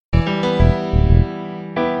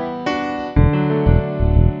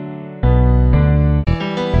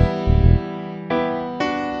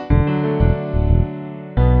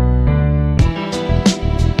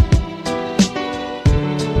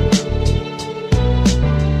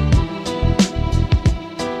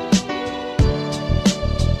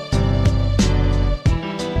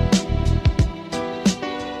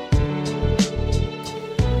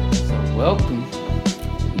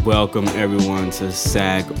Welcome everyone to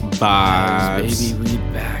Sag Vibes. Baby, we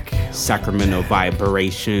back. Sacramento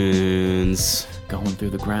vibrations. Going through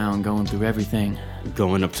the ground, going through everything.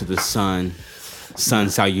 Going up to the sun. Sun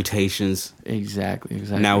salutations. Exactly.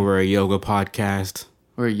 Now we're a yoga podcast.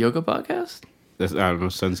 We're a yoga podcast? I don't know,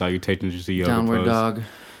 sun salutations is a yoga Downward pose. dog.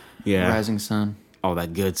 Yeah. Rising sun. All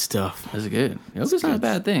that good stuff. That's good. Yoga's not a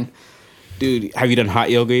bad thing. Dude, have you done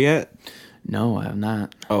hot yoga yet? No, I have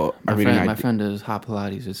not. Oh, my friend does hot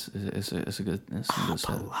Pilates. It's a good stuff.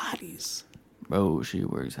 Pilates. Bro, she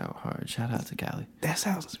works out hard. Shout out to Callie. That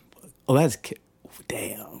sounds... Oh, that's...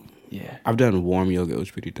 Damn. Yeah. I've done warm yoga. It was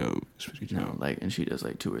pretty dope. No, and she does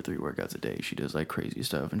 2 or 3 workouts a day. She does crazy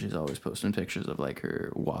stuff, and she's always posting pictures of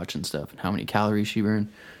her watch and stuff and how many calories she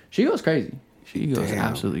burned. She goes crazy. She goes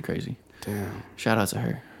absolutely crazy. Damn. Shout out to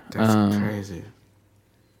her. That's crazy.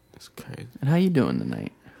 That's crazy. And how you doing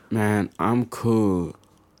tonight? Man, I'm cool.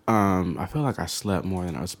 I feel like I slept more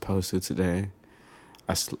than I was supposed to today.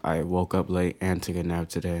 I woke up late and took a nap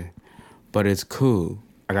today. But it's cool.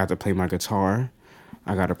 I got to play my guitar.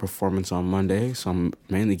 I got a performance on Monday, so I'm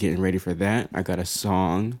mainly getting ready for that. I got a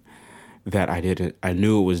song that I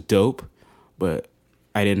knew it was dope, but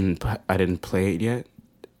I didn't play it yet.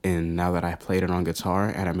 And now that I played it on guitar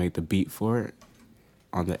and I made the beat for it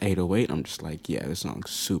on the 808, I'm just like, yeah, this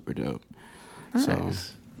song's super dope. Nice. So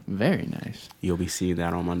very nice. You'll be seeing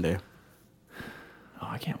that on Monday. Oh,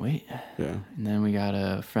 I can't wait. Yeah. And then we got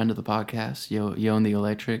a friend of the podcast, Yo and the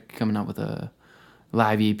Electric, coming out with a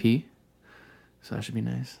live EP. So that should be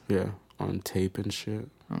nice. Yeah, on tape and shit.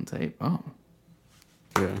 On tape. Oh.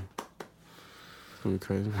 Yeah. It's gonna be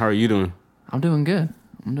crazy. How are you doing? I'm doing good.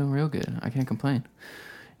 I'm doing real good. I can't complain.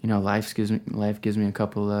 You know, life gives me a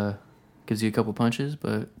couple gives you a couple punches,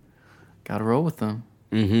 but gotta roll with them.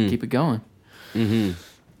 Mm-hmm. Keep it going. Mm-hmm.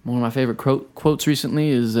 One of my favorite quotes recently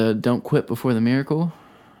is "Don't quit before the miracle."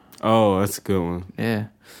 Oh, that's a good one. Yeah.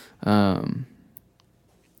 I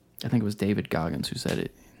think it was David Goggins who said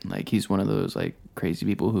it. He's one of those crazy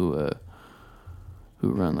people who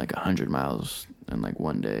run 100 miles in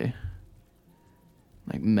one day,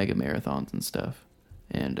 mega marathons and stuff.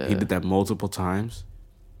 And he did that multiple times.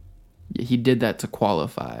 Yeah, he did that to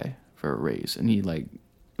qualify for a race, and it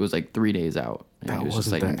was 3 days out. That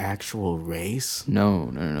wasn't the actual race? No.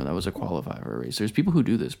 That was a qualifier for a race. There's people who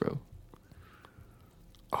do this, bro.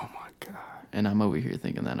 Oh my god. And I'm over here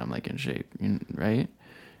thinking that I'm in shape, right?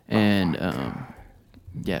 And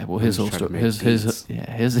yeah, well, his whole story, his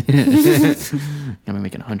I'm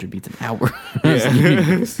making 100 beats an hour.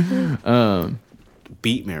 Yeah.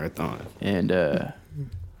 Beat marathon. And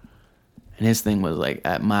his thing was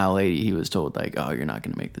at mile 80, he was told oh, you're not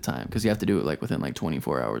gonna make the time because you have to do it within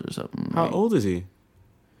 24 hours or something. How old is he?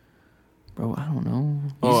 Bro, I don't know.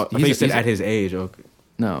 I think you said at his age. Okay.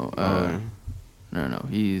 No, no.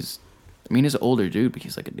 He's an older dude, but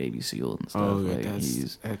he's a Navy SEAL and stuff. Oh, yeah,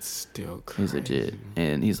 that's still crazy. He's legit.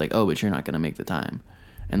 And he's oh, but you're not going to make the time.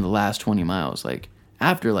 And the last 20 miles,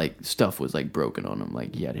 after, stuff was, broken on him.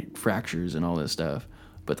 He had fractures and all this stuff.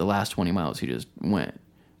 But the last 20 miles, he just went.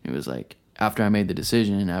 It was after I made the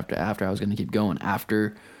decision, after I was going to keep going,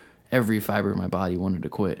 after every fiber of my body wanted to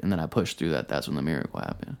quit, and then I pushed through that, that's when the miracle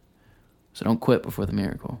happened. So don't quit before the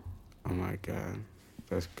miracle. Oh, my God.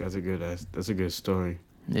 That's a good story.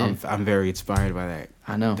 Yeah. I'm very inspired by that.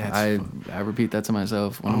 I know. I repeat that to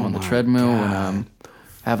myself when I'm on the treadmill, God. when I'm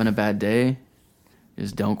having a bad day.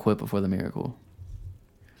 Just don't quit before the miracle.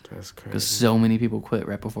 That's crazy. Because so many people quit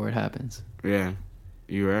right before it happens. Yeah,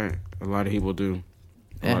 you're right. A lot of people do.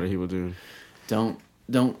 Don't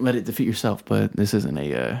let it defeat yourself. But this isn't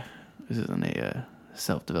a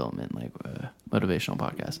self-development motivational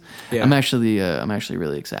podcast. Yeah. I'm actually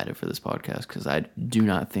really excited for this podcast because I do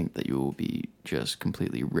not think that you will be just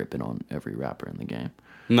completely ripping on every rapper in the game.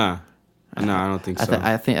 Nah, I don't think so.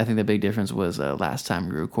 I think the big difference was last time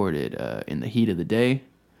we recorded in the heat of the day,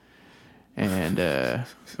 and it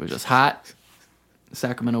was just hot.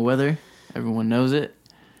 Sacramento weather, everyone knows it.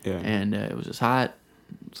 Yeah. And it was just hot.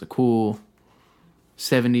 It's a cool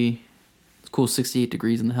 70. It's cool 68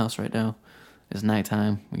 degrees in the house right now. It's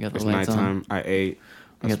nighttime. We got the lights on. I ate.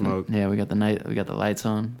 I smoked. We got the lights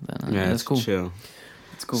on. Yeah, that's cool. Chill.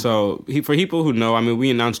 It's cool. So for people who know, we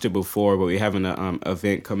announced it before, but we have an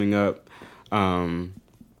event coming up. I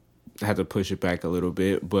had to push it back a little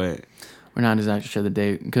bit, but we're not exactly sure the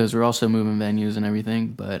date because we're also moving venues and everything.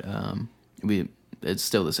 But it's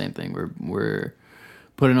still the same thing. We're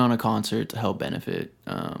putting on a concert to help benefit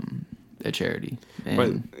a charity.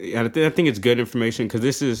 And but I think it's good information because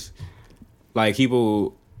this is.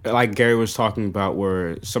 People, like Gary was talking about,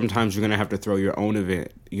 where sometimes you're gonna have to throw your own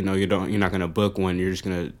event. You're not gonna book one. You're just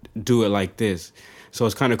gonna do it like this. So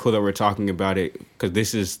it's kind of cool that we're talking about it because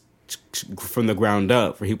this is from the ground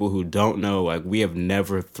up. For people who don't know, like, we have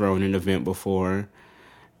never thrown an event before,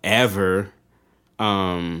 ever.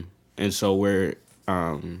 And so we're,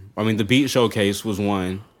 I mean, the Beat Showcase was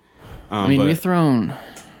one. I mean, we've thrown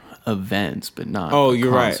events, but not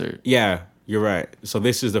you're concert. Right. Yeah, you're right. So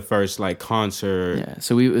this is the first, like, concert. Yeah,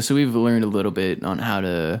 so we've learned a little bit on how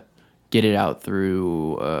to get it out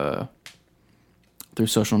through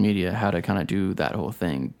social media, how to kind of do that whole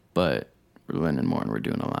thing, but we're learning more and we're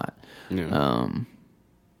doing a lot. Yeah.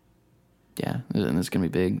 Yeah, and it's going to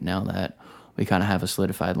be big now that we kind of have a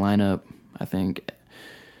solidified lineup, I think.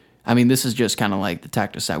 I mean, this is just kind of like the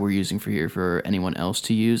tactics that we're using for anyone else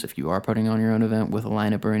to use if you are putting on your own event with a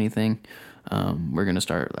lineup or anything. We're going to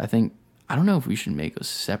start, I don't know if we should make a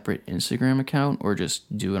separate Instagram account or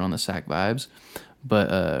just do it on the SAC Vibes,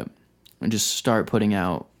 but just start putting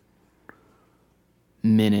out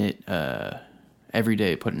every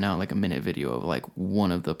day, putting out like a minute video of like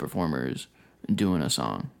one of the performers doing a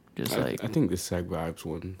song. Just I think the SAC Vibes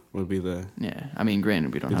one would be the... Yeah, I mean,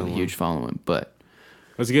 granted, we don't have a huge following, but...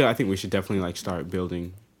 That's good. I think we should definitely like start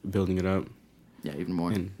building it up. Yeah, even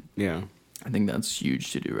more. And, yeah. I think that's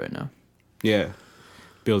huge to do right now. Yeah.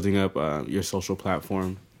 Building up your social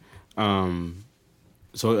platform.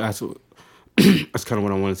 So that's kind of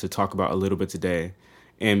what I wanted to talk about a little bit today.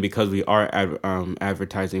 And because we are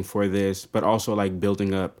advertising for this, but also like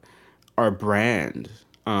building up our brand.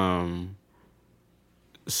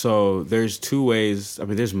 So there's two ways. I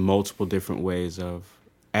mean, there's multiple different ways of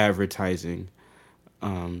advertising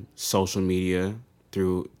social media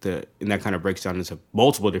and that kind of breaks down into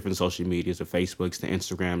multiple different social medias, the Facebooks, the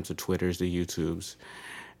Instagrams, the Twitters, the YouTubes.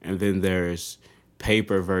 And then there's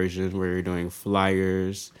paper version where you're doing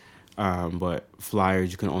flyers, but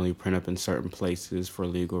flyers you can only print up in certain places for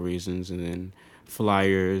legal reasons, and then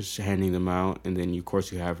flyers, handing them out, and then of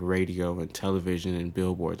course you have radio and television and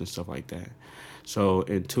billboards and stuff like that. So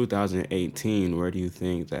in 2018, where do you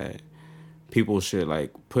think that people should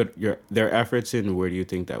like put their efforts in? Where do you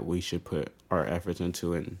think that we should put our efforts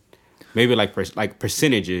into, and maybe like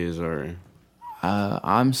percentages or?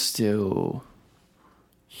 I'm still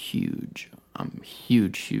huge. I'm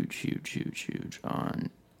huge on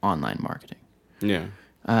online marketing. Yeah.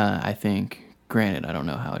 I think, granted, I don't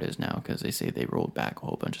know how it is now because they say they rolled back a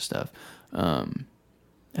whole bunch of stuff. I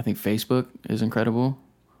think Facebook is incredible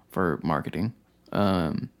for marketing,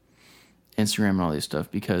 Instagram and all this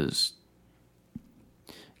stuff, because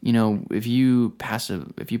if you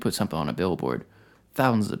put something on a billboard,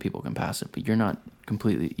 thousands of people can pass it, but you don't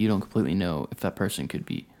completely know if that person could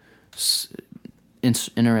be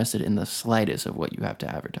interested in the slightest of what you have to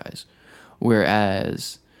advertise.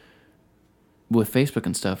 Whereas with Facebook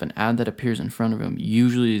and stuff, an ad that appears in front of them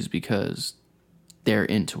usually is because they're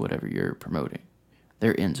into whatever you're promoting.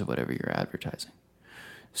 They're into whatever you're advertising.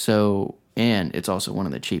 So, and it's also one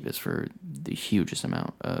of the cheapest for the hugest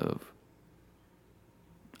amount of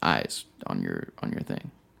eyes on your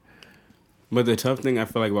thing. But the tough thing I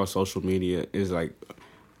feel like about social media is like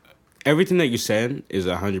everything that you said is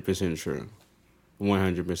 100% true,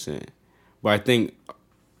 100%. But I think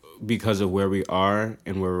because of where we are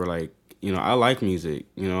and where we're like, I like music,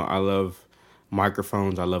 I love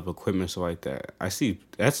microphones, I love equipment, so like that. I see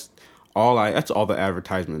that's all the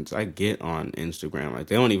advertisements I get on Instagram. Like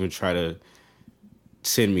they don't even try to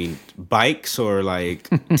send me bikes or like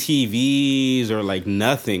TVs or like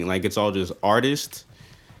nothing. Like it's all just artists,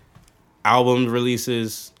 album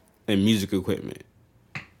releases, and music equipment,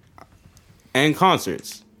 and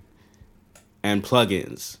concerts, and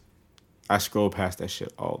plugins. I scroll past that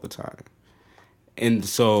shit all the time. And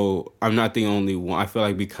so I'm not the only one. I feel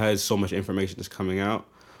like because so much information is coming out,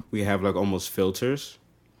 we have like almost filters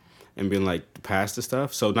and being like past the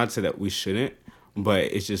stuff. So not to say that we shouldn't, but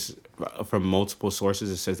it's just from multiple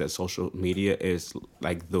sources, it says that social media is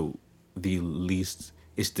like the least,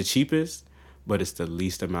 it's the cheapest, but it's the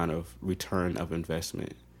least amount of return of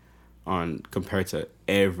investment on compared to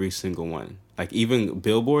every single one. Like even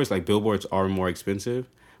billboards are more expensive,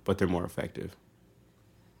 but they're more effective.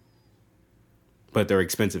 But they're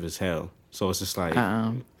expensive as hell. So it's just like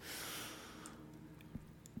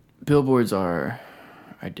billboards are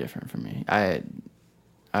different for me. I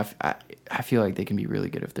feel like they can be really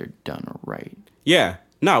good if they're done right. Yeah,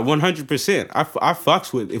 no, 100%. I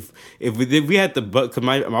fucks with if we had the cause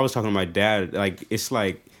I was talking to my dad, like it's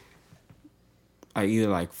like either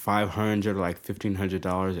like $500 or like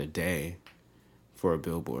 $1,500 a day for a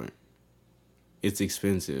billboard. It's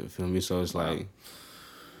expensive, feel me? So it's like,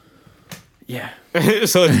 yeah.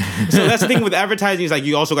 so that's the thing with advertising is like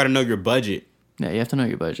you also got to know your budget. Yeah, you have to know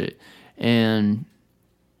your budget, and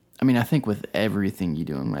I mean, I think with everything you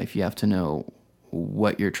do in life, you have to know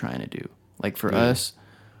what you're trying to do. Like for us,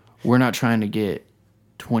 we're not trying to get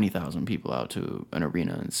 20,000 people out to an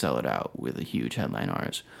arena and sell it out with a huge headline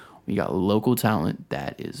artist. We got local talent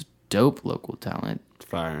that is dope local talent.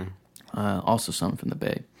 Fire. Also some from the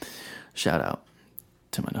Bay. Shout out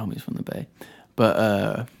to my homies from the Bay.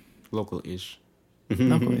 But Local-ish.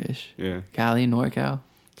 local-ish. Yeah. Cali, NorCal.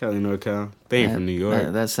 Cali, NorCal. They ain't from New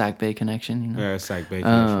York. That Sac Bay connection, you know. Yeah, Sac Bay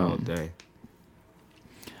connection all day.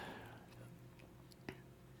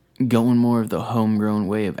 Going more of the homegrown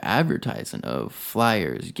way of advertising, of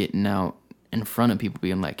flyers, getting out in front of people,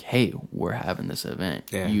 being like, hey, we're having this event.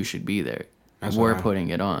 Yeah. You should be there. That's We're what putting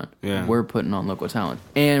it on. Yeah. We're putting on local talent.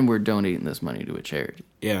 And we're donating this money to a charity.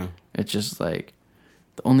 Yeah. It's just like,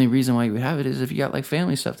 the only reason why you would have it is if you got like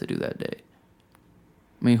family stuff to do that day.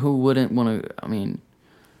 I mean, who wouldn't want to, I mean,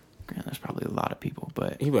 there's probably a lot of people,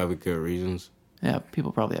 but He would have good reasons. yeah,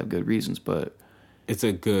 people probably have good reasons, but It's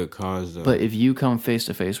a good cause, though. But if you come face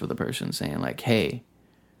to face with a person saying like, "Hey,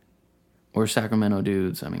 we're Sacramento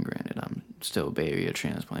dudes," I mean, granted, I'm still a Bay Area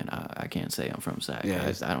transplant. I can't say I'm from Sac.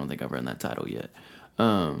 Yeah. I don't think I've earned that title yet.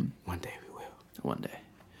 One day we will. One day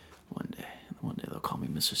they'll call me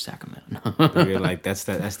Mr. Sacramento. But you're like, that's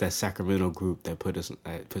that Sacramento group that put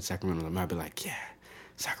Sacramento on the map. Be like, yeah,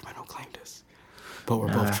 Sacramento claimed us, but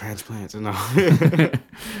we're both transplants and all.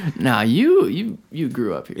 Nah, you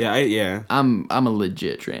grew up here. Yeah. I'm a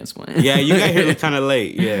legit transplant. Yeah, you got here kind of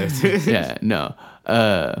late. Yeah. Yeah, no.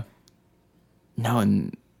 No,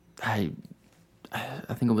 and I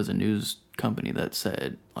think it was a news company that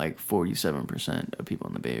said like 47% of people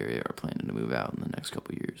in the Bay Area are planning to move out in the next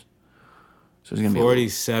couple of years. So it's gonna be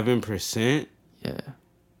 47%. Yeah,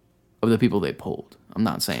 of the people they polled. I'm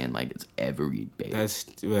not saying like it's every Bay. That's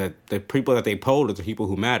the people that they polled are the people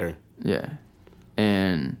who matter. Yeah,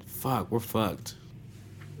 and Fuck, we're fucked.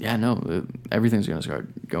 yeah, no, everything's gonna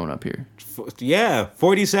start going up here. Yeah,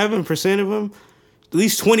 47% of them. At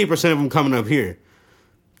least 20% of them coming up here.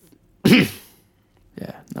 Yeah,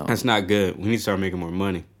 no, That's not good. We need to start making more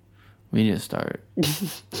money. we need to start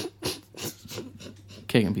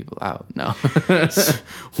kicking people out. No,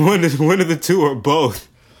 One of the two or both.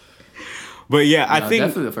 But yeah, I think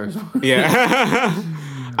definitely the first one. Yeah,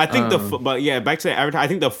 I think but yeah, back to the advertising. I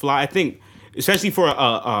think the fly. I think especially for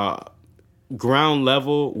a ground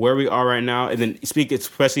level where we are right now, and then speak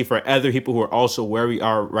especially for other people who are also where we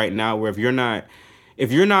are right now. Where if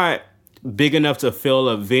you're not big enough to fill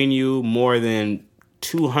a venue more than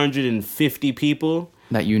 250 people.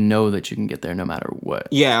 That you know that you can get there no matter what.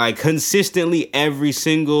 Yeah, like consistently every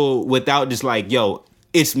single, without just like, yo,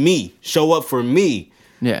 it's me. Show up for me.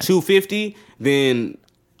 Yeah. 250, then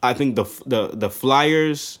I think the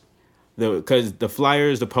flyers, because the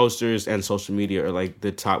flyers, the posters, and social media are like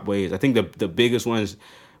the top ways. I think the biggest ones,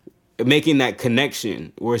 making that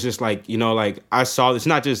connection where it's just like, you know, like I saw this,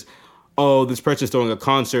 not just, oh, this person's throwing a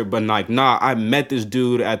concert, but like, nah, I met this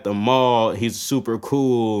dude at the mall. He's super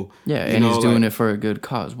cool. Yeah, and he's doing it for a good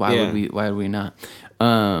cause. Why would we not?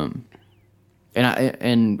 And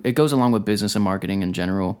it goes along with business and marketing in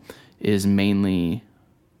general, is mainly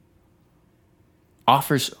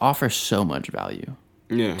offers so much value.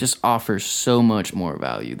 Yeah. Just offers so much more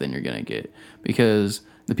value than you're gonna get, because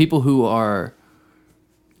the people who are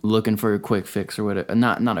looking for a quick fix or whatever,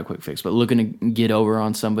 not a quick fix, but looking to get over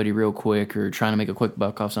on somebody real quick or trying to make a quick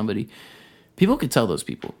buck off somebody, people could tell those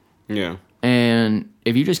people. Yeah. And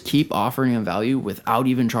if you just keep offering them value without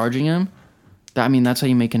even charging them, that's how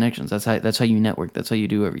you make connections. That's how you network. That's how you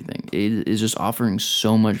do everything. It is just offering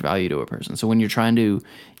so much value to a person. So when you're trying to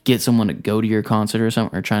get someone to go to your concert or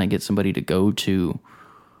something, or trying to get somebody to go to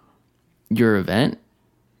your event,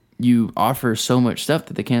 you offer so much stuff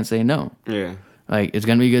that they can't say no. Yeah. Like, it's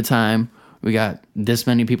going to be a good time. We got this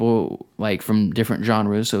many people, like, from different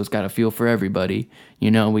genres, so it's got a feel for everybody.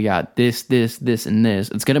 You know, we got this, and this.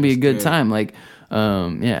 It's going to be a good time. Like,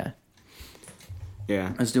 yeah.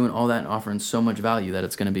 Yeah. It's doing all that and offering so much value that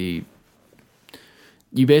it's going to be...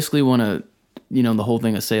 You basically want to, you know, the whole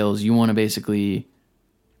thing of sales, you want to basically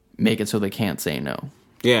make it so they can't say no.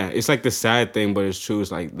 Yeah, it's like the sad thing, but it's true.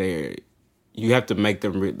 It's like you have to make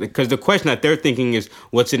them... Because the question that they're thinking is,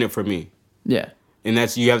 what's in it for me? Yeah. And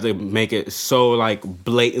that's, you have to make it so like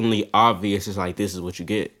blatantly obvious. It's like, this is what you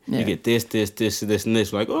get. Yeah. You get this, and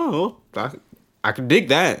this. Like, oh, I can dig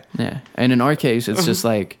that. Yeah. And in our case, it's just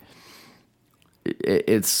like,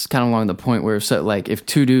 it's kind of along the point where, so, like, if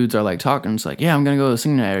two dudes are like talking, it's like, yeah, I'm going to go to the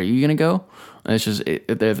singing night. Are you going to go? And it's just,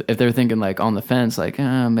 if they're thinking like on the fence, like,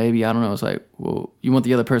 maybe, I don't know. It's like, well, you want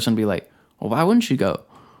the other person to be like, well, why wouldn't you go?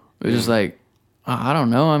 It's just like, I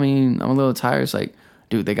don't know. I mean, I'm a little tired. It's like,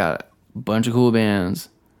 dude, they got bunch of cool bands.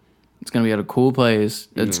 It's gonna be at a cool place.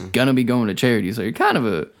 It's gonna be going to charity. So you're kind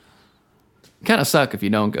of suck if you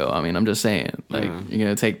don't go. I mean, I'm just saying, like you're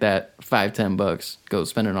gonna take that $5-10, go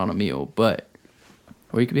spend it on a meal, or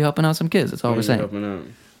you could be helping out some kids. That's all we're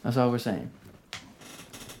saying. That's all we're saying.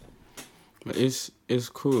 But it's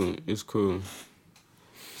cool. It's cool.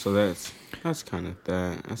 So that's kind of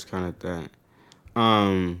that. That's kind of that.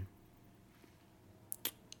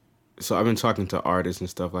 So I've been talking to artists and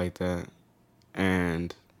stuff like that,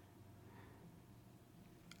 and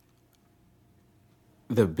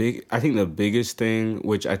I think the biggest thing,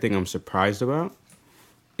 which I think I'm surprised about,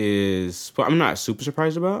 is, but I'm not super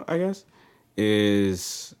surprised about, I guess,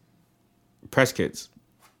 is press kits.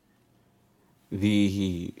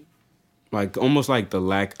 Almost like the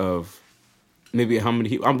lack of maybe how many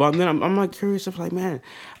people. I'm like curious. I'm like, man,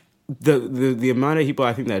 the amount of people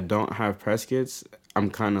I think that don't have press kits, I'm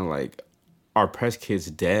kind of like, are press kits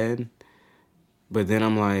dead? But then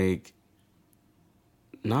I'm like,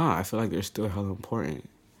 nah, I feel like they're still hella important.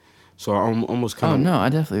 So I'm almost kind of... Oh, no, I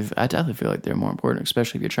definitely feel like they're more important,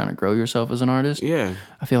 especially if you're trying to grow yourself as an artist. Yeah.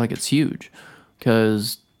 I feel like it's huge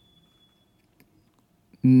because,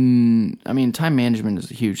 I mean, time management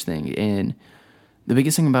is a huge thing. And the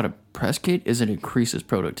biggest thing about a press kit is it increases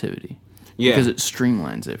productivity. Yeah. Because it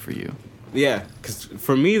streamlines it for you. Yeah, because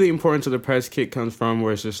for me, the importance of the press kit comes from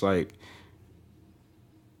where it's just like,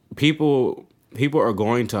 people are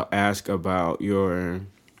going to ask about your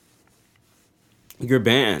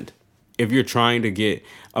band if you're trying to get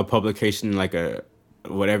a publication, like a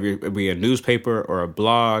whatever, it be a newspaper or a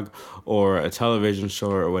blog or a television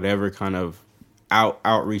show or whatever kind of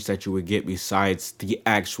outreach that you would get besides the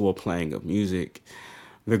actual playing of music.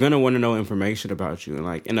 They're gonna want to know information about you, and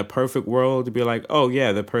like in a perfect world, to be like, oh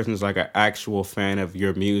yeah, the person's like an actual fan of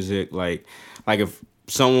your music. Like if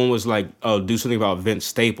someone was like, oh, do something about Vince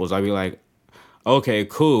Staples, I'd be like, okay,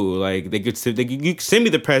 cool. Like you could send me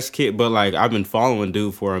the press kit, but like I've been following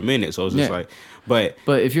dude for a minute, so it's just like, but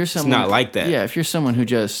if you're someone, it's not like that. Yeah, if you're someone who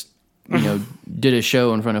just did a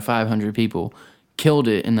show in front of 500 people, killed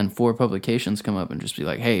it, and then 4 publications come up and just be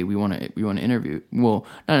like, hey, we want to interview. Well,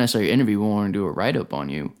 not necessarily interview. We want to do a write up on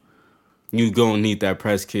you. You gonna need that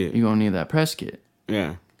press kit. You gonna need that press kit.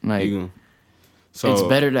 Yeah, like. So it's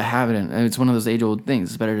better to have it, and it's one of those age-old things.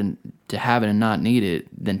 It's better to have it and not need it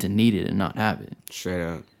than to need it and not have it. Straight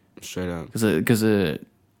up. Because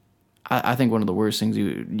I think one of the worst things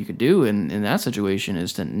you could do in that situation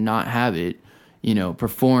is to not have it,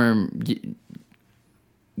 perform,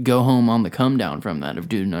 go home on the come down from that of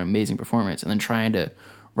doing an amazing performance, and then trying to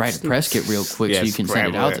write a press kit real quick so you can send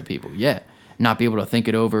it out to people. Yeah, not be able to think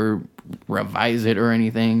it over, revise it or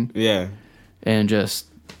anything. Yeah, and just.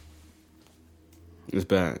 It's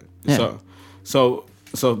bad. Yeah. So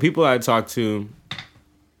people I talk to,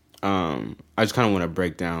 I just kind of want to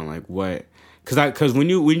break down like what, because when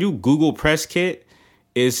you Google press kit,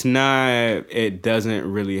 it doesn't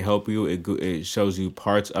really help you. It shows you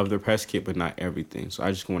parts of the press kit, but not everything. So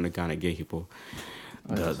I just want to kind of give people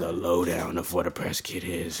the lowdown of what a press kit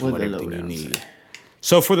is, what everything you need.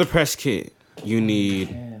 So for the press kit, you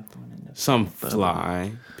need some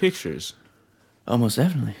fly pictures. Almost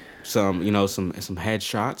definitely. Some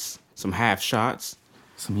headshots, some half shots,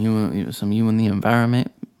 some you in the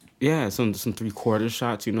environment. Yeah, some 3/4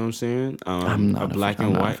 shots. You know what I'm saying? I'm not a black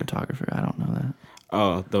and white photographer. I don't know that.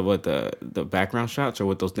 Oh, the background shots, or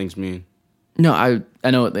what those things mean? No, I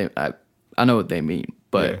know what they mean,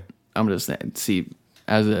 but yeah. I'm just saying. See,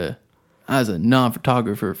 as a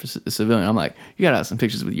non-photographer for civilian, I'm like, you gotta have some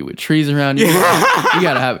pictures with you with trees around you. you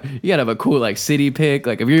gotta have a cool like city pic.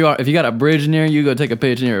 Like if you got a bridge near you, go take a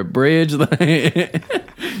picture near a bridge. Like,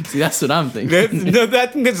 see, that's what I'm thinking. I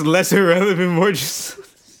think that's less irrelevant. More just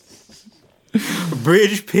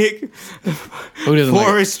bridge pic,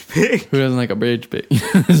 forest pic. Who doesn't like a bridge pic?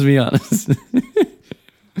 Let's be honest.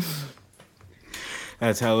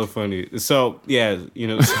 That's hella funny. So yeah,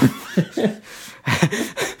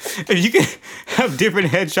 if you can have different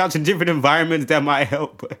headshots in different environments, that might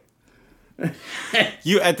help. But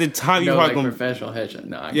you at the time you probably like professional headshot.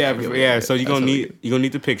 No, So you're gonna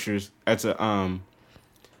need the pictures. That's a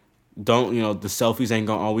the selfies ain't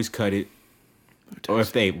gonna always cut it, or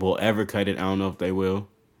if they will ever cut it, I don't know if they will.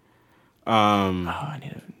 I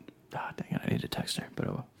need to text her, but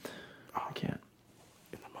I can't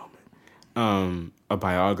in the moment. A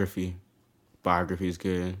biography is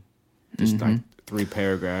good. Just like 3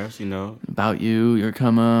 paragraphs, about you, your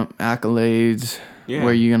come up, accolades,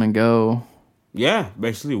 where you gonna go. Yeah,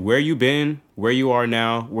 basically where you been, where you are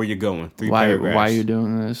now, where you're going. 3 paragraphs. Why you're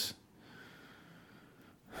doing this?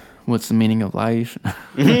 What's the meaning of life?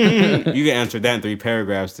 You can answer that in 3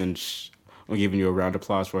 paragraphs, then I'm giving you a round of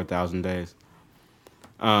applause for 1,000 days.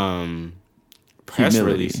 Press Humility.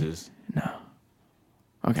 releases. No.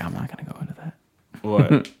 Okay, I'm not gonna go into that.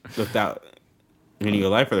 What? Without meaning your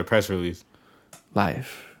life or the press release?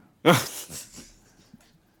 Life.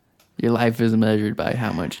 Your life is measured by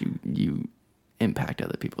how much you impact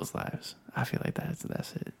other people's lives. I feel like that's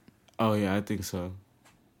it. Oh yeah, I think so.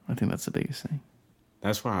 I think that's the biggest thing.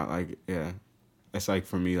 That's why, like, yeah, it's like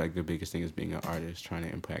for me, like the biggest thing is being an artist, trying to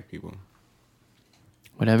impact people.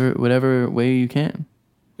 Whatever way you can.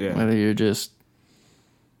 Yeah, Whether you're just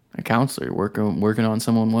a counselor working on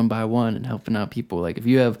someone one by one and helping out people. Like if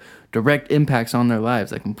you have direct impacts on their lives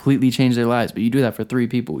that completely change their lives, but you do that for 3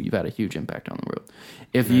 people, you've had a huge impact on the world.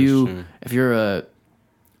 If true. if you're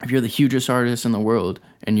the hugest artist in the world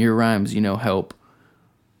and your rhymes, help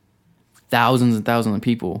thousands and thousands of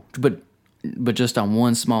people, but just on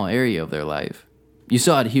one small area of their life, you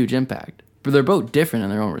still had a huge impact. But they're both different in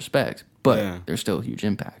their own respects, but they're still huge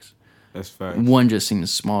impacts. that's facts. One just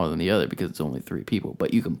seems smaller than the other because it's only 3 people,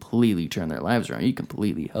 but you completely turn their lives around. You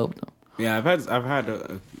completely help them. Yeah, I've had.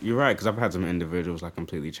 You're right, because I've had some individuals that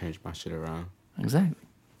completely changed my shit around. Exactly.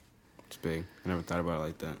 It's big. I never thought about it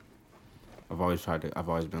like that. I've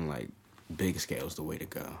always been like, big scale's the way to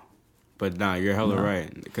go. But nah, you're hella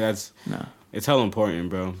right. Because it's hella important,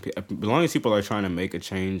 bro. As long as people are trying to make a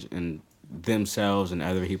change in themselves and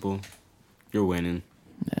other people, you're winning.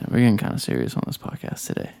 Yeah, we're getting kind of serious on this podcast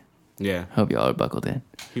today. Yeah. Hope y'all are buckled in.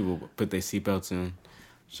 People put their seatbelts in. I'm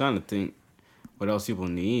trying to think what else people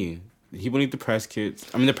need. People need the press kits.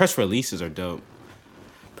 I mean, the press releases are dope.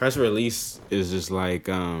 Press release is just like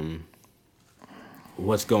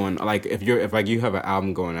what's going, like if you have an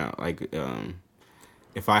album going out, like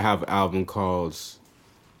if I have an album called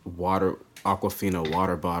Aquafina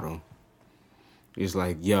Water Bottle, it's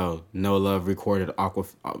like, yo, No Love recorded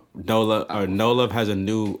No Love has a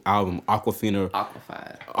new album, Aquafina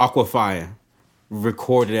Aquafire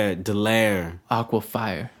recorded at Delaire.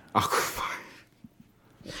 Aquafire.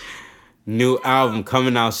 New album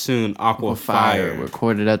coming out soon, Aquafire.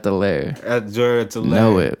 Recorded at the Lair. At Delaire.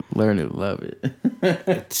 Know it, learn it, love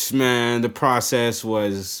it. Man, the process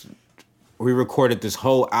was, we recorded this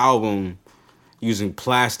whole album using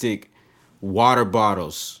plastic water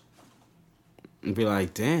bottles. And be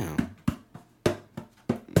like, damn.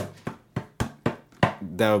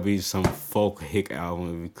 That would be some folk hick album.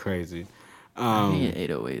 It would be crazy. I need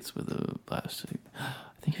 808s with a plastic.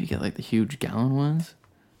 I think if you get like the huge gallon ones,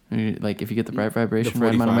 like if you get the right vibration,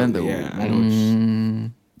 right amount of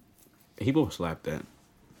wind, people slap that.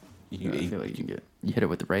 I feel like you hit it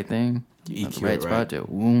with the right thing, you have the right spot to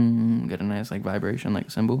get a nice like vibration, like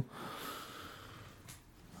a cymbal.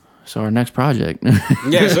 So our next project, coming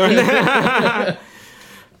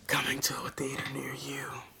to a theater near you.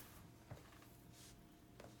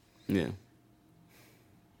 Yeah.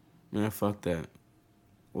 Man, fuck that.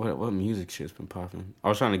 What music shit's been popping? I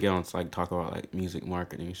was trying to get on to like talk about like music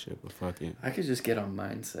marketing and shit, but fuck it. I could just get on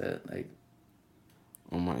mindset, like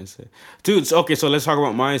on mindset, dude. Okay, so let's talk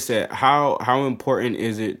about mindset. How important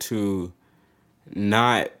is it to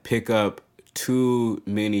not pick up too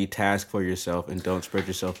many tasks for yourself and don't spread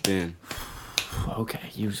yourself thin? Okay,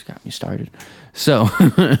 you just got me started. So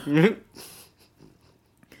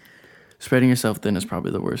spreading yourself thin is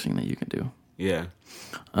probably the worst thing that you can do. Yeah.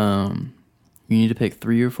 You need to pick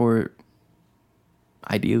 3 or 4,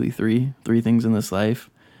 ideally 3 things in this life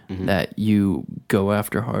that you go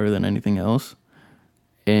after harder than anything else,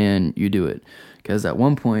 and you do it. Because at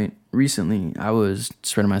one point recently, I was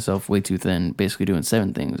spreading myself way too thin, basically doing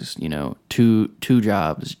 7 things. 2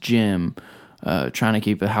 jobs, gym, trying to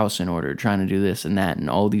keep a house in order, trying to do this and that, and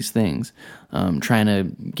all these things. Trying to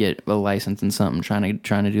get a license in something, trying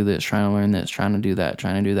to do this, trying to learn this, trying to do that,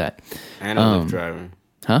 And a Lyft driver.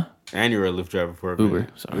 Huh? And you're a Lyft driver for a Uber.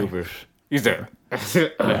 minute. Sorry. Uber. He's there.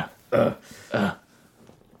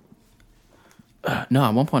 No,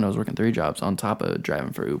 at one point I was working 3 jobs on top of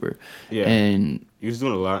driving for Uber. Yeah. And you was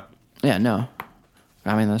doing a lot. Yeah, no.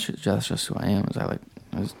 I mean, that's just who I am.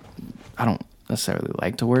 I don't necessarily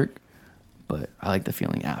like to work, but I like the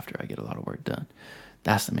feeling after I get a lot of work done.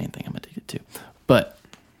 That's the main thing I'm addicted to. But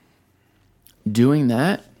doing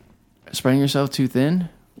that, spreading yourself too thin,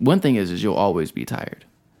 one thing is you'll always be tired.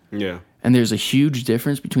 Yeah. And there's a huge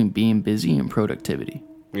difference between being busy and productivity.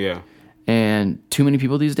 Yeah. And too many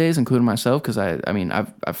people these days, including myself, because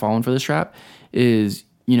I've fallen for this trap, is,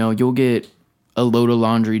 you'll get a load of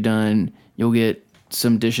laundry done, you'll get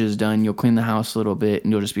some dishes done, you'll clean the house a little bit,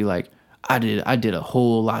 and you'll just be like, I did a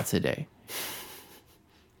whole lot today.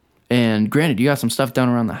 And granted, you got some stuff done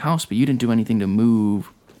around the house, but you didn't do anything to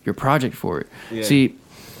move your project forward. Yeah. See,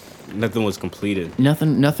 Nothing was completed.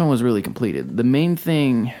 Nothing was really completed. The main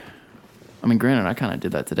thing, I mean, granted, I kind of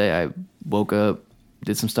did that today. I woke up,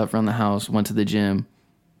 did some stuff around the house, went to the gym.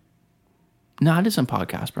 No, I did some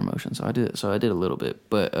podcast promotion, so I did a little bit,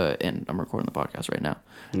 but and I'm recording the podcast right now,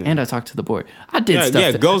 and I talked to the board. I did stuff.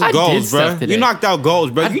 Yeah, goals, bro. You knocked out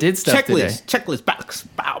goals, bro. I did stuff today. Checklist, box,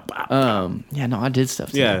 bow. Yeah, no, I did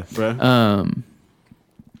stuff today. Yeah, bro.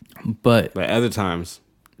 But other times,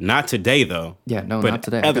 not today though. Yeah, no, but not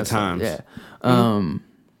today. Other times, yeah.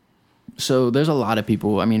 So there's a lot of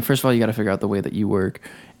people. I mean, first of all, you got to figure out the way that you work,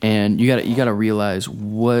 and you got to realize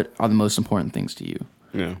what are the most important things to you.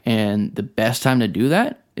 Yeah. And the best time to do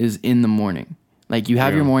that is in the morning. Like, you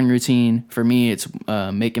have your morning routine. For me, it's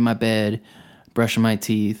making my bed, brushing my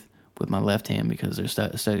teeth with my left hand, because there's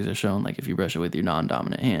studies are showing, like, if you brush it with your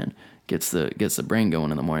non-dominant hand, gets the brain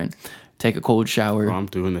going in the morning. Take a cold shower. Oh, I'm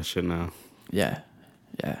doing this shit now. Yeah.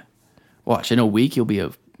 Watch, in a week you'll be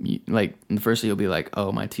like, in the first day you'll be like,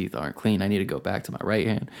 oh, my teeth aren't clean, I need to go back to my right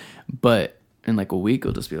hand. But in like a week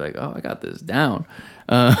you'll just be like, oh, I got this down.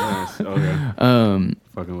 Yes, okay.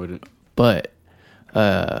 Fucking with it. But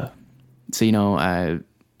so, you know, I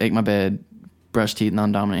make my bed, brush teeth,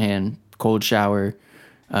 non-dominant hand, cold shower,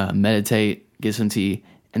 meditate, get some tea,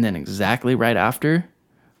 and then exactly right after,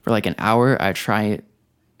 for like an hour, I try it.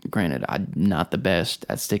 Granted, I'm not the best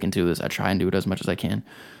at sticking to this. I try and do it as much as I can.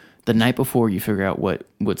 The night before, you figure out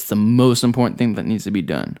what's the most important thing that needs to be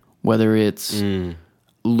done. Whether it's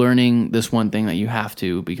learning this one thing that you have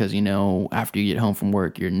to, because you know after you get home from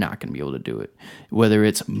work you're not going to be able to do it. Whether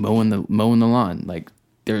it's mowing the lawn. Like,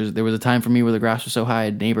 there was a time for me where the grass was so high,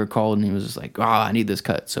 a neighbor called and he was just like, "Oh, I need this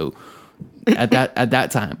cut." So at that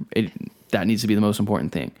time, that needs to be the most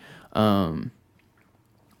important thing.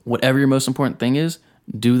 Whatever your most important thing is,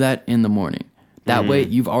 do that in the morning. That way,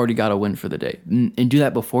 you've already got a win for the day. And do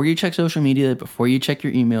that before you check social media, before you check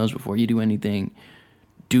your emails, before you do anything.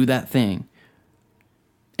 Do that thing.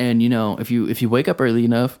 And, you know, if you wake up early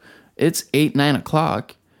enough, it's 8, 9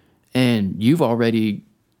 o'clock, and you've already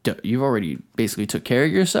basically took care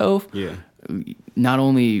of yourself. Yeah. Not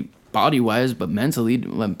only body-wise, but mentally,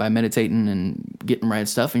 by meditating and getting right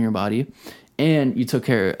stuff in your body. And you took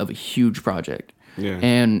care of a huge project. Yeah.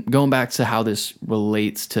 And going back to how this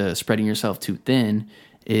relates to spreading yourself too thin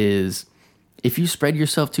is, if you spread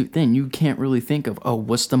yourself too thin, you can't really think of, oh,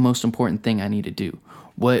 what's the most important thing I need to do?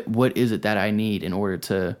 What is it that I need in order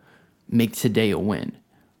to make today a win?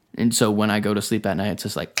 And so when I go to sleep at night, it's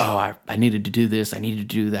just like, oh, I needed to do this, I needed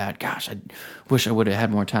to do that. Gosh, I wish I would have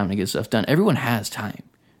had more time to get stuff done. Everyone has time.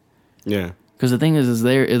 Yeah. Because the thing is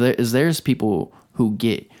there's people who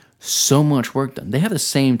get so much work done. They have the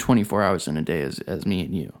same 24 hours in a day as me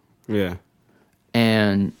and you. Yeah.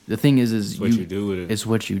 And the thing is it's what you do with it. It's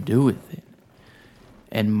what you do with it.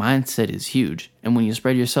 And mindset is huge. And when you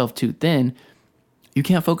spread yourself too thin, you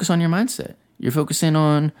can't focus on your mindset. You're focusing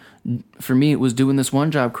on, for me, it was doing this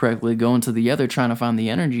one job correctly, going to the other, trying to find the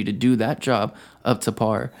energy to do that job up to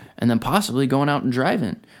par, and then possibly going out and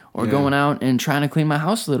driving, or going out and trying to clean my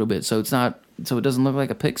house a little bit so it doesn't look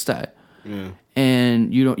like a pigsty. Yeah.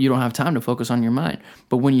 And you don't have time to focus on your mind.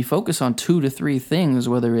 But when you focus on 2 to 3 things,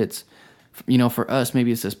 whether it's, you know, for us,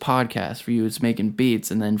 maybe it's this podcast, for you it's making beats,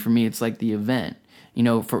 and then for me it's like the event. You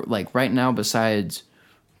know, for like right now, besides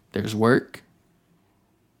there's work,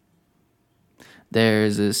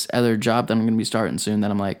 there's this other job that I'm going to be starting soon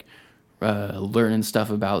that I'm like learning stuff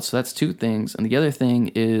about. So that's 2 things. And the other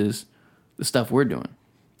thing is the stuff we're doing.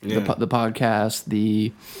 Yeah. The podcast,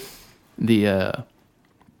 the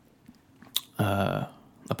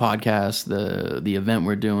podcast, the event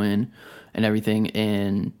we're doing, and everything.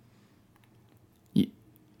 And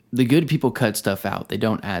the good people cut stuff out. They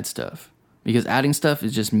don't add stuff, because adding stuff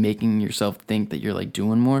is just making yourself think that you're like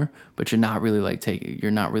doing more, but you're not really like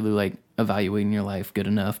evaluating your life good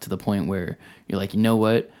enough to the point where you're like, you know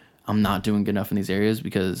what, I'm not doing good enough in these areas.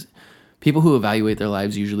 Because people who evaluate their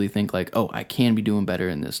lives usually think like, oh, I can be doing better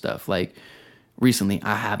in this stuff. Like, recently,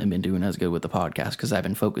 I haven't been doing as good with the podcast because I've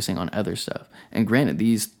been focusing on other stuff. And granted,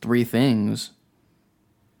 these 3 things,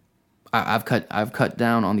 I've cut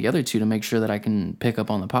down on the other 2 to make sure that I can pick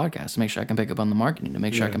up on the podcast, to make sure I can pick up on the marketing, to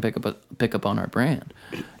make sure I can pick up on our brand.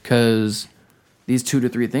 Because these 2 to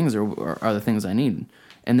 3 things are the things I need.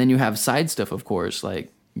 And then you have side stuff, of course,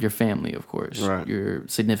 like your family, of course, right. Your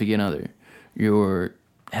significant other, your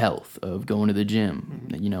health of going to the gym,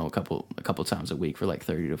 you know, a couple times a week for like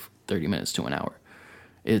 30 minutes to an hour.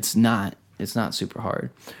 It's not super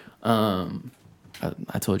hard.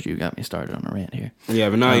 I told you got me started on a rant here.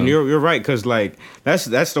 Yeah, but no, you're right, because like that's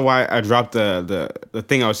the why I dropped the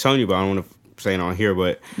thing I was telling you about. I don't want to say it on here,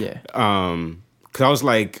 but yeah, because I was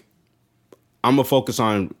like, I'm gonna focus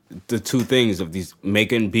on the two things of these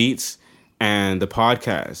making beats and the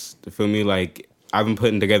podcast. You feel me? Like I've been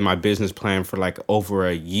putting together my business plan for like over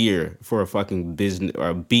a year for a fucking business or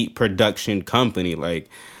a beat production company, like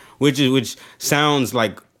which sounds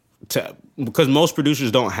like because most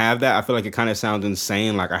producers don't have that. I feel like it kind of sounds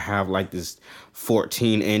insane. Like I have like this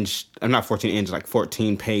 14-inch, not 14-inch, like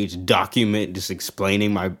 14-page document just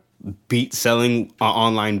explaining my beat selling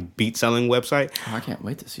online beat selling website. Oh, I can't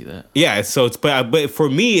wait to see that. Yeah, so it's but for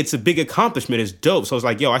me it's a big accomplishment. It's dope. So it's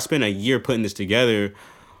like, yo, I spent a year putting this together.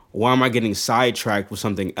 Why am I getting sidetracked with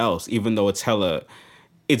something else? Even though it's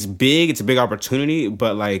it's big, it's a big opportunity,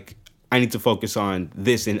 but like I need to focus on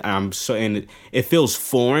this, and it feels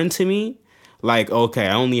foreign to me. Like, okay,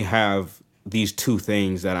 I only have these two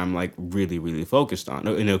things that I'm like really, really focused on,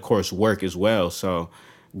 and of course work as well. So,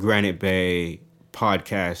 Granite Bay,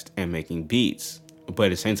 podcast, and making beats. But at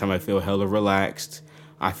the same time, I feel hella relaxed.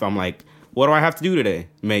 I'm like, what do I have to do today?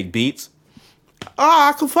 Make beats?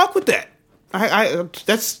 I can fuck with that.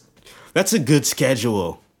 That's a good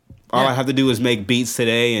schedule. All I have to do is make beats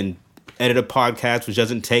today and edit a podcast, which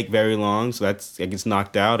doesn't take very long. So it gets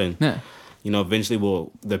knocked out, and eventually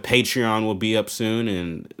the Patreon will be up soon,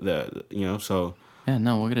 and so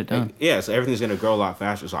we'll get it done. So everything's gonna grow a lot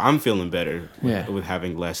faster. So I'm feeling better with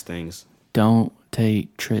having less things. Don't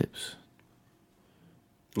take trips.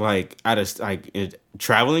 Like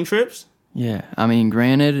traveling trips. Yeah, I mean,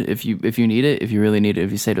 granted, if you need it, if you really need it,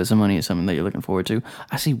 if you save up some money, it's something that you're looking forward to.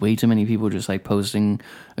 I see way too many people just like posting,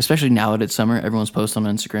 especially now that it's summer. Everyone's posting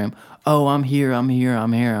on Instagram. Oh, I'm here.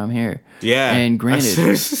 Yeah, and granted,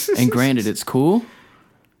 it's cool.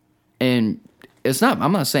 And it's not.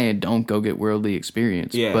 I'm not saying don't go get worldly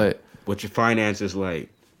experience. Yeah, but what your finances like?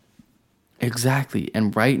 Exactly.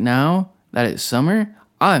 And right now that it's summer,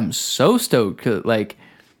 I'm so stoked. 'Cause, like,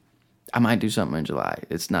 I might do something in July.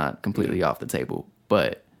 It's not completely off the table,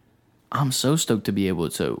 but I'm so stoked to be able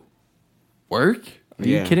to work. Are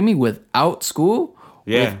you kidding me? Without school?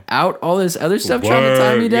 Yeah. Without all this other stuff trying to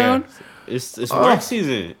tie me down? Yeah. It's work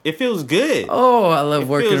season. It feels good. Oh, I love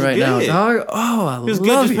working right now, dog. Oh, I love it. Feels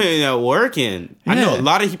good just putting that work in. Yeah. I know a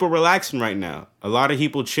lot of people relaxing right now. A lot of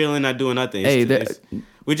people chilling, not doing nothing.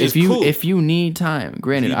 Which is cool. If you need time,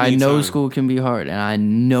 granted, I know school can be hard, and I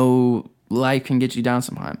know life can get you down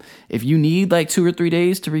sometime. If you need like 2 or 3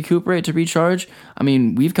 days to recuperate, to recharge,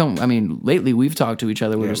 lately we've talked to each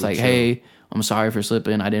other. We're just like, hey, I'm sorry for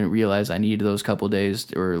slipping. I didn't realize I needed those couple days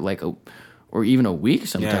or even a week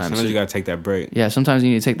sometimes. Yeah, sometimes you gotta take that break. Yeah, sometimes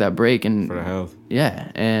you need to take that break and for the health. Yeah,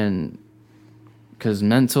 and because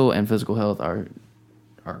mental and physical health are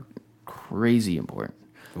crazy important.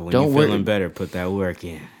 When you're feeling better, put that work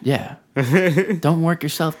in. Yeah. Don't work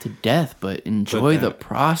yourself to death, but enjoy the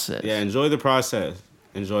process. Yeah, enjoy the process.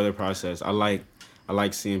 Enjoy the process. I like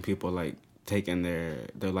seeing people like taking their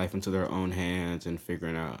life into their own hands and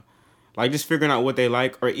figuring out what they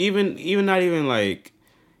like, or even if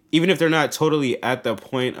they're not totally at the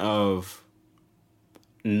point of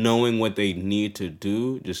knowing what they need to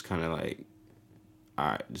do, just kind of like, all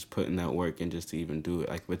right, just putting that work in just to even do it.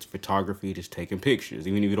 Like with photography, just taking pictures.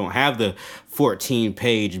 Even if you don't have the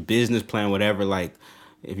 14-page business plan, whatever, like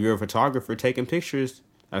if you're a photographer taking pictures,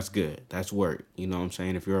 that's good. That's work. You know what I'm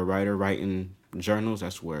saying? If you're a writer writing journals,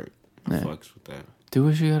 that's work. I fucks with that. Do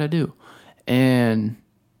what you gotta do. And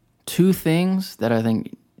 2 things that I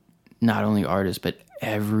think not only artists, but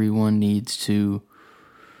everyone needs to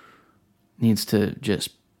just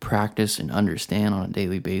practice and understand on a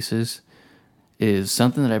daily basis is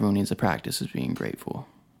something that everyone needs to practice is being grateful.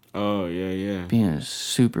 Oh, yeah. Being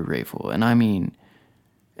super grateful. And I mean,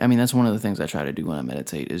 that's one of the things I try to do when I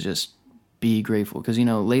meditate is just be grateful. Because,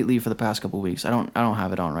 lately for the past couple of weeks, I don't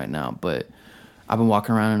have it on right now, but I've been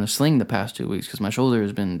walking around in a sling the past 2 weeks because my shoulder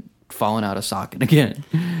has been falling out of socket again.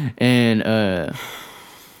 And I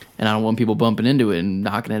don't want people bumping into it and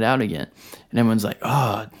knocking it out again. And everyone's like,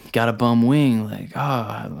 oh, got a bum wing. Like,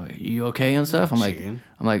 oh, you okay and stuff? I'm like,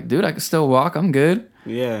 dude, I can still walk. I'm good.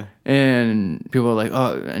 Yeah. And people are like,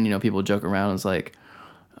 oh, and people joke around. It's like,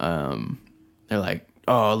 they're like,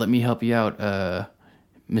 oh, let me help you out,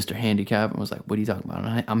 Mr. Handicap. And I was like, what are you talking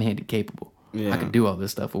about? I'm handy capable. Yeah. I can do all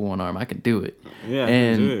this stuff with one arm. I can do it. Yeah, I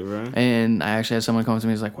can do it, bro. And I actually had someone come to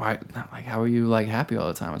me. He's like, why? Like, how are you like happy all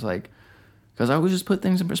the time? It's like, because I would just put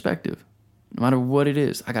things in perspective. No matter what it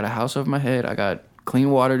is. I got a house over my head. I got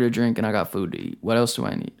clean water to drink, and I got food to eat. What else do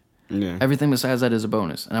I need? Yeah. Everything besides that is a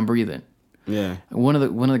bonus, and I'm breathing. Yeah. One of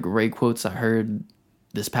the great quotes I heard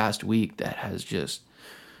this past week that has just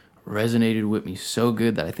resonated with me so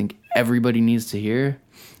good that I think everybody needs to hear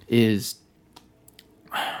is,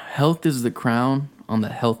 health is the crown on the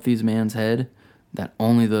healthiest man's head, that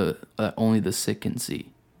only the sick can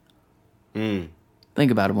see. Mm.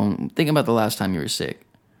 Think about it. Think about the last time you were sick.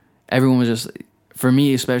 Everyone was just, for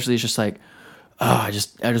me especially, it's just like, oh, I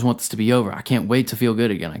just want this to be over. I can't wait to feel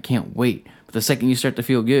good again. I can't wait. But the second you start to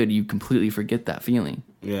feel good, you completely forget that feeling.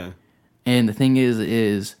 Yeah. And the thing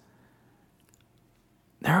is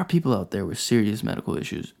there are people out there with serious medical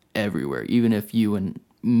issues everywhere, even if you and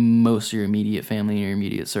most of your immediate family and your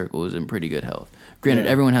immediate circle is in pretty good health. Granted,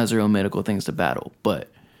 everyone has their own medical things to battle,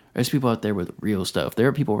 but there's people out there with real stuff. There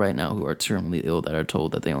are people right now who are terminally ill that are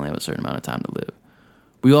told that they only have a certain amount of time to live.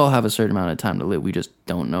 We all have a certain amount of time to live. We just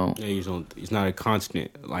don't know. Yeah, it's not a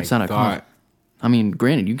constant. Like, it's not a constant. I mean,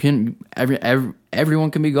 granted, you can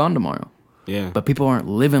everyone can be gone tomorrow. Yeah. But people aren't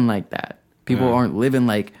living like that. People aren't living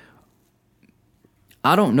like,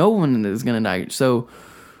 I don't know when it's gonna die. So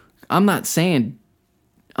I'm not saying,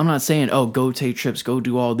 oh, go take trips, go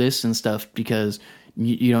do all this and stuff because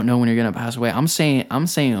you don't know when you're gonna pass away. I'm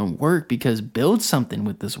saying work, because build something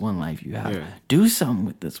with this one life you have. Yeah. Do something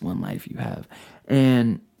with this one life you have.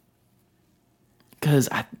 And because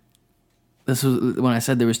this was when I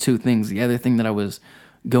said there was two things. The other thing that I was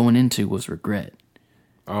going into was regret.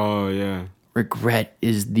 Oh yeah. Regret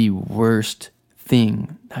is the worst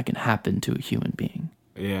thing that can happen to a human being.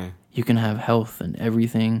 Yeah. You can have health and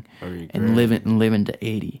everything and live into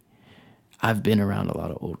 80. I've been around a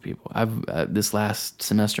lot of old people. This last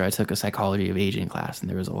semester I took a psychology of aging class, and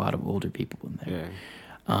there was a lot of older people in there.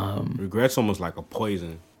 Yeah. Regret's almost like a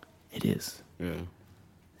poison. It is. Yeah.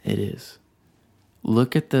 It is.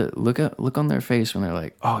 Look on their face when they're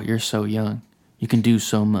like, "Oh, you're so young. You can do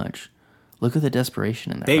so much." Look at the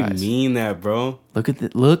desperation in their eyes. They mean that, bro. Look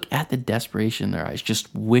at the desperation in their eyes, just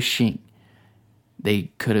wishing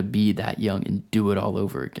they could have be that young and do it all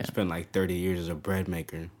over again. Spent like 30 years as a bread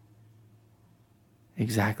maker.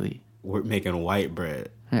 Exactly. We're making white bread.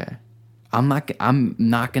 Yeah. I'm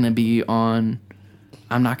not gonna be on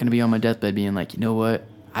my deathbed being like, you know what?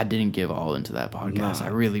 I didn't give all into that podcast. Nah. I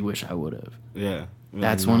really wish I would have. Yeah.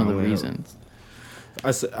 That's one of the reasons.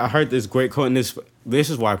 I heard this great quote, and this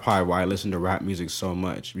is why I listen to rap music so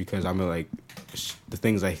much, because I'm like, the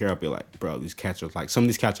things I hear, I'll be like, bro, these cats are like, some of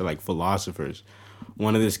these cats are like philosophers.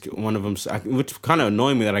 One of them, which kind of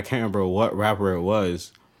annoyed me that I can't remember what rapper it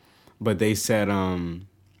was, but they said,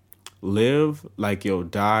 live like you'll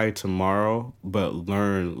die tomorrow, but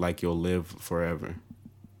learn like you'll live forever.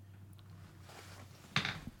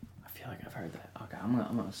 I feel like I've heard that. Okay, I'm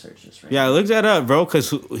gonna search this right now. Yeah, look that up, bro,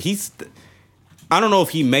 because I don't know if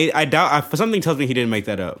he made. Something tells me he didn't make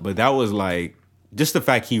that up, but that was like just the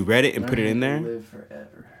fact he read it and put it in there. Live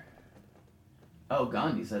forever. Oh,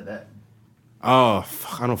 Gandhi said that. Oh,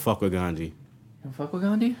 I don't fuck with Gandhi. You don't fuck with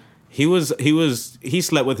Gandhi? He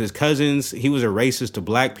slept with his cousins. He was a racist to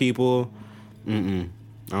black people. I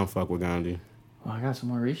don't fuck with Gandhi. Well, I got some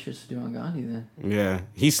more research to do on Gandhi then. Yeah,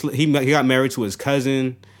 he got married to his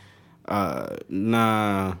cousin.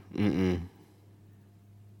 Nah.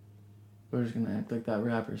 We're just gonna act like that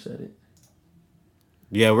rapper said it.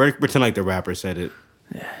 Yeah, we're pretend like the rapper said it.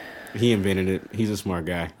 Yeah. He invented it. He's a smart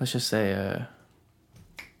guy. Let's just say,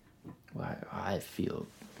 well, I feel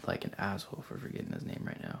like an asshole for forgetting his name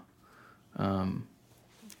right now.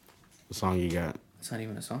 What song you got? It's not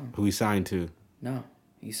even a song. Who he signed to? No,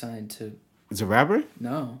 he signed to. It's a rapper?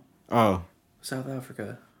 No. Oh. South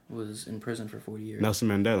Africa was in prison for 40 years. Nelson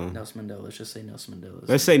Mandela. Nelson Mandela. Let's just say Nelson Mandela.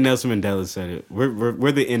 Let's say Nelson Mandela said it.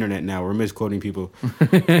 We're the internet now. We're misquoting people.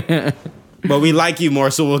 But we like you more,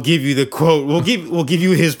 so we'll give you the quote. We'll give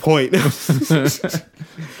you his point. Because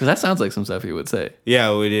that sounds like some stuff he would say.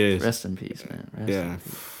 Yeah, it is. Rest in peace, man. Rest in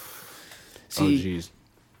peace. See, oh, jeez.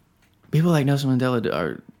 People like Nelson Mandela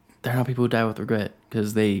they're not people who die with regret,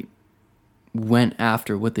 because they went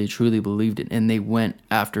after what they truly believed in, and they went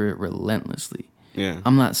after it relentlessly. Yeah.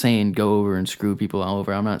 I'm not saying go over and screw people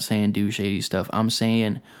over. I'm not saying do shady stuff. I'm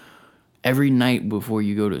saying every night before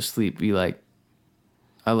you go to sleep, be like,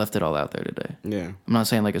 I left it all out there today. Yeah. I'm not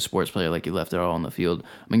saying like a sports player, like you left it all on the field.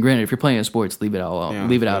 I mean, granted, if you're playing sports, leave it all out.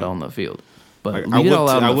 Leave it out on the field. But like, leave it all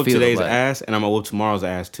out on the field. I whip today's ass, and I'm gonna whip tomorrow's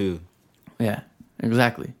ass too. Yeah,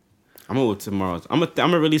 exactly. I'm gonna whip tomorrow's. I'm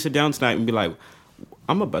gonna release it down tonight and be like,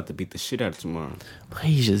 I'm about to beat the shit out of tomorrow.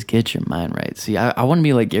 Please just get your mind right. See, I want to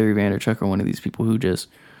be like Gary Vaynerchuk or one of these people who just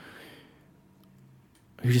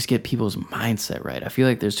get people's mindset right. I feel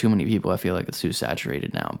like there's too many people. I feel like it's too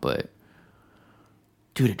saturated now, but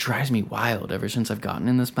dude, it drives me wild ever since I've gotten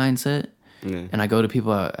in this mindset. Yeah. And I go to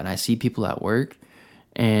people and I see people at work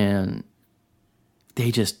and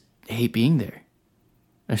they just hate being there.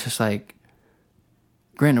 It's just like,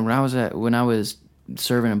 granted, when I was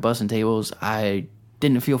serving and bussing tables, I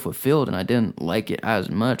didn't feel fulfilled and I didn't like it as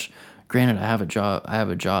much. granted, I have a job. I have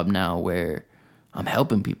a job now where I'm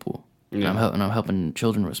helping people. Yeah. I'm helping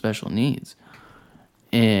children with special needs,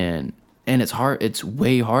 and it's hard. It's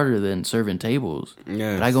way harder than serving tables.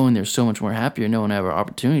 Yes. But I go in there so much more happier knowing I have an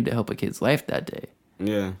opportunity to help a kid's life that day.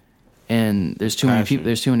 Yeah. And there's too many Passion. people.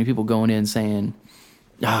 There's too many people going in saying,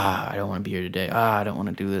 I don't want to be here today. I don't want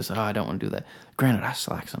to do this. I don't want to do that. Granted, I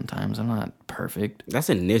slack sometimes. I'm not perfect. That's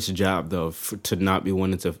a niche job, though, to not be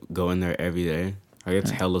wanting to go in there every day. Like,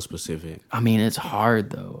 it's hella specific. I mean, it's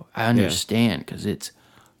hard, though. I understand because it's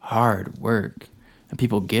hard work. And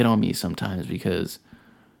people get on me sometimes because,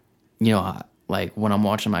 you know, like when I'm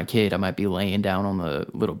watching my kid, I might be laying down on the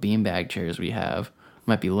little beanbag chairs we have. I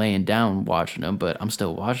might be laying down watching them, but I'm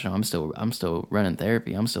still watching them. I'm still running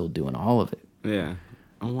therapy. I'm still doing all of it. Yeah.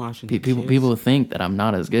 I'm watching People think that I'm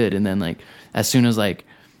not as good, and then like as soon as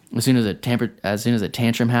a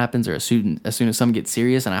tantrum happens, or as soon as something gets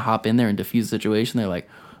serious, and I hop in there and defuse the situation, they're like,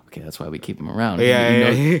 okay, that's why we keep him around.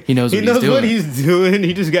 He knows what he's doing.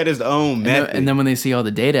 He just got his own method. And then when they see all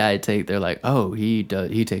the data I take, they're like, oh, he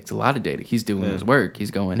takes a lot of data. He's doing his work.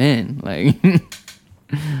 He's going in like.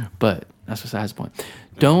 But that's besides the point.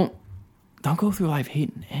 Don't go through life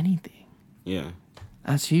hating anything. Yeah.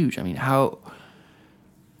 That's huge. I mean,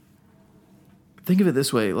 think of it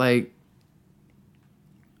this way, like,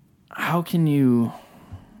 how can you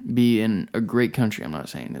be in a great country? I'm not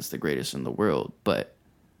saying it's the greatest in the world, but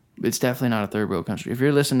it's definitely not a third world country. If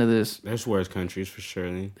you're listening to this, there's worse countries for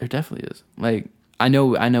sure. There definitely is. Like, I know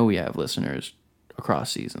we have listeners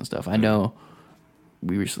across seas and stuff. I know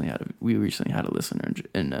we recently had a listener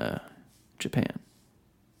in Japan.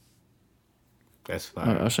 That's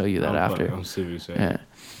fine. I'll show you that after. I'll see what you say. Yeah.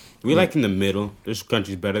 We like in the middle. There's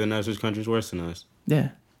countries better than us. There's countries worse than us. Yeah,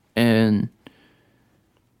 and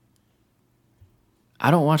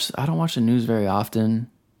I don't watch the news very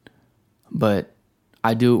often, but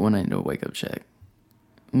I do it when I need a wake up check.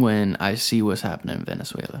 When I see what's happening in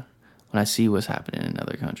Venezuela, when I see what's happening in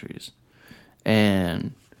other countries,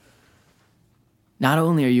 and not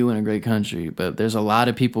only are you in a great country, but there's a lot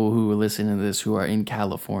of people who are listening to this who are in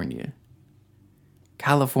California.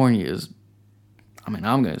 California is, I mean,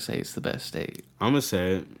 I'm going to say it's the best state. I'm going to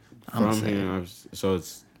say it. So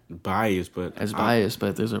it's biased, but... It's biased,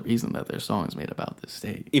 but there's a reason that there's songs made about this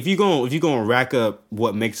state. If you're going to rack up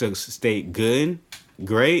what makes a state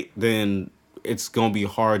great, then it's going to be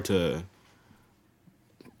hard to...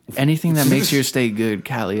 Anything that makes your state good,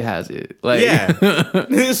 Cali has it. Like,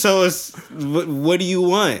 yeah. So it's... What do you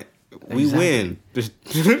want? We win.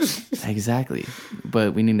 Exactly.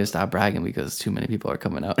 But we need to stop bragging because too many people are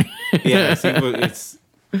coming out. Yeah, it's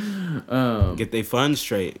get their funds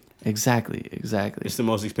straight. Exactly. It's the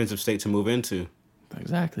most expensive state to move into.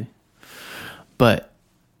 Exactly. But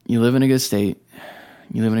you live in a good state.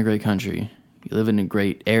 You live in a great country. You live in a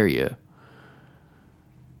great area.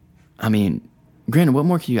 I mean, granted, what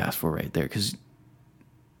more can you ask for right there? Because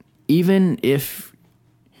even if...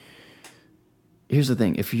 Here's the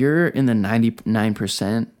thing. If you're in the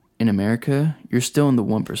 99% in America, you're still in the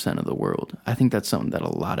 1% of the world. I think that's something that a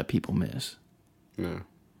lot of people miss. Yeah.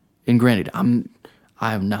 And granted, I'm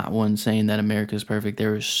not one saying that America is perfect.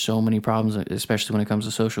 There are so many problems, especially when it comes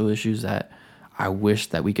to social issues, that I wish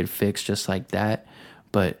that we could fix just like that.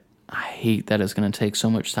 But I hate that it's going to take so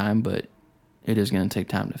much time, but it is going to take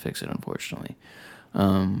time to fix it, unfortunately.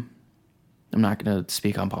 I'm not going to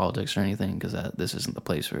speak on politics or anything because this isn't the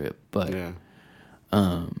place for it. But yeah.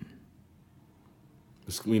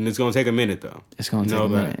 It's going to take a minute, though. It's going to take a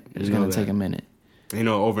minute. It's going to take a minute. Ain't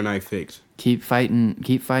no overnight fix. Keep fighting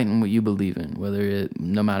what you believe in.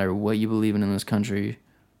 No matter what you believe in this country,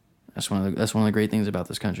 that's one of the great things about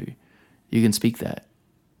this country. You can speak that.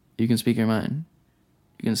 You can speak your mind.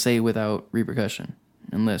 You can say it without repercussion,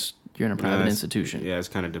 unless you're in a private institution. Yeah, it's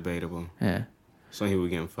kind of debatable. Yeah. Some people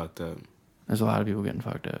getting fucked up. There's a lot of people getting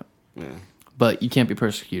fucked up. Yeah. But you can't be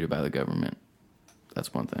persecuted by the government.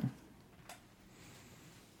 That's one thing.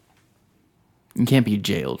 You can't be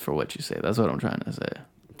jailed for what you say. That's what I'm trying to say.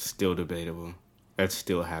 It's still debatable. That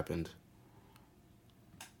still happened.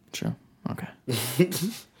 True. Okay.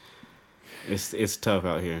 It's tough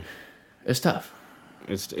out here. It's tough.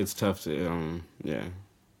 It's tough to yeah.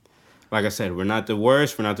 Like I said, we're not the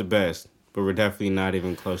worst, we're not the best, but we're definitely not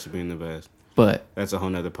even close to being the best. But that's a whole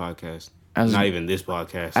nother podcast. Not even this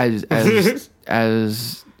podcast.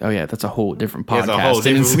 Oh yeah, that's a whole different podcast. That's a whole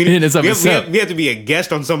different. We have to be a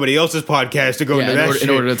guest on somebody else's podcast to go into that shit. In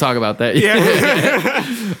order to talk about that. Yeah.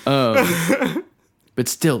 But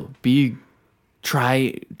still,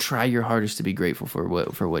 try your hardest to be grateful for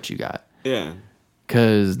what you got. Yeah.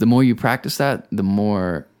 Because the more you practice that, the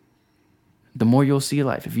more you'll see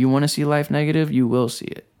life. If you want to see life negative, you will see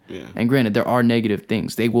it. Yeah. And granted, there are negative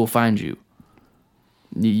things. They will find you.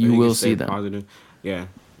 You will see them. Positive. Yeah.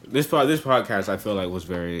 This podcast I feel like was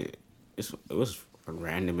it was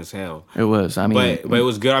random as hell. It was. I mean, but it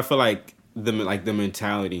was good. I feel like the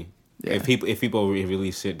mentality. Yeah. If people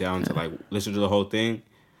really sit down to like listen to the whole thing,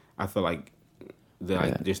 I feel like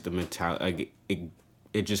just the mentality, like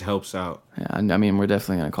it just helps out. Yeah, I mean, we're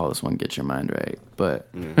definitely gonna call this one "Get Your Mind Right,"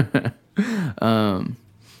 but no,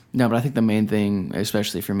 but I think the main thing,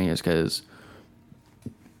 especially for me, is because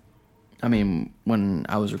I mean, when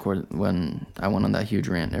I went on that huge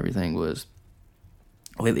rant and everything, was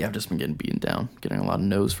lately I've just been getting beaten down, getting a lot of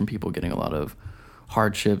no's from people, getting a lot of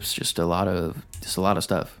hardships, just a lot of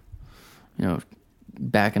stuff. You know,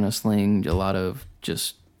 back in a sling, a lot of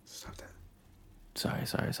just. Stop that. Sorry.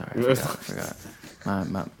 I forgot.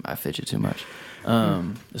 I fidget too much.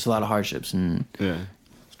 There's a lot of hardships and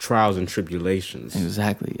trials and tribulations.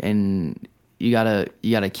 Exactly, and you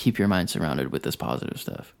gotta keep your mind surrounded with this positive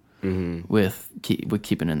stuff. Mm-hmm. With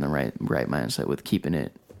keeping it in the right mindset, with keeping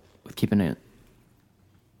it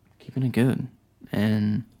good.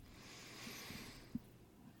 And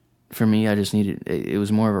for me, I just needed. It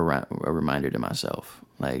was more of a reminder to myself,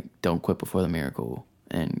 like, don't quit before the miracle,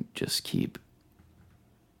 and just keep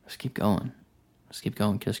going. Just keep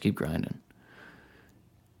going. Just keep grinding.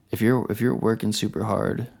 If you're working super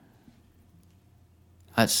hard,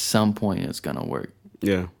 at some point it's gonna work.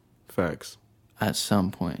 Yeah, facts. At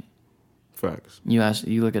some point. Facts. You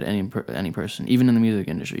look at any person, even in the music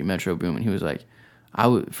industry, Metro Boomin, he was like,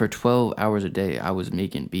 for 12 hours a day, I was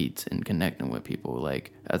making beats and connecting with people.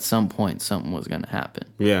 Like, at some point, something was gonna happen.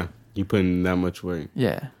 Yeah, you put in that much work.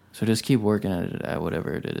 Yeah, so just keep working at it, at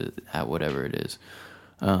whatever it is.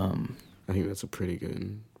 I think that's a pretty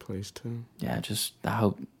good place to. Yeah, just I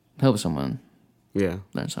hope someone. Yeah.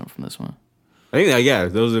 Learn something from this one. I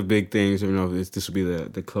think those are big things. You know, this will be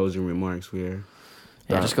the closing remarks here.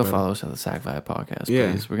 Yeah, just go follow us at the Sac Vibe Podcast, please.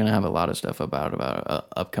 Yeah. We're going to have a lot of stuff about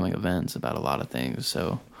upcoming events, about a lot of things.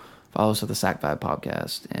 So follow us at the Sac Vibe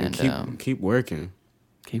Podcast. And keep working.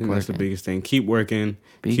 Keep working. That's the biggest thing. Keep working.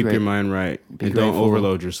 Keep your mind right. And don't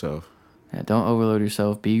overload yourself. Yeah, don't overload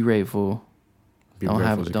yourself. Be grateful. Don't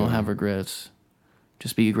have regrets.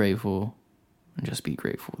 Just be grateful. And just be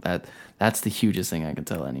grateful. That's the hugest thing I can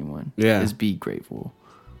tell anyone. Yeah. Is be grateful.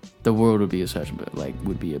 The world would be a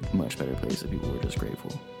much better place if people were just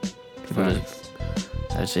grateful.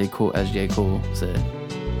 As J. Cole said,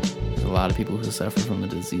 there's a lot of people who suffer from the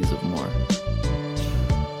disease of more.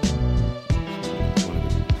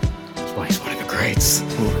 That's why he's one of the greats.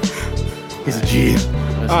 He's a G.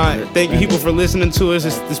 All right, thank you people for listening to us.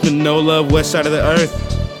 It's been No Love, West Side of the Earth.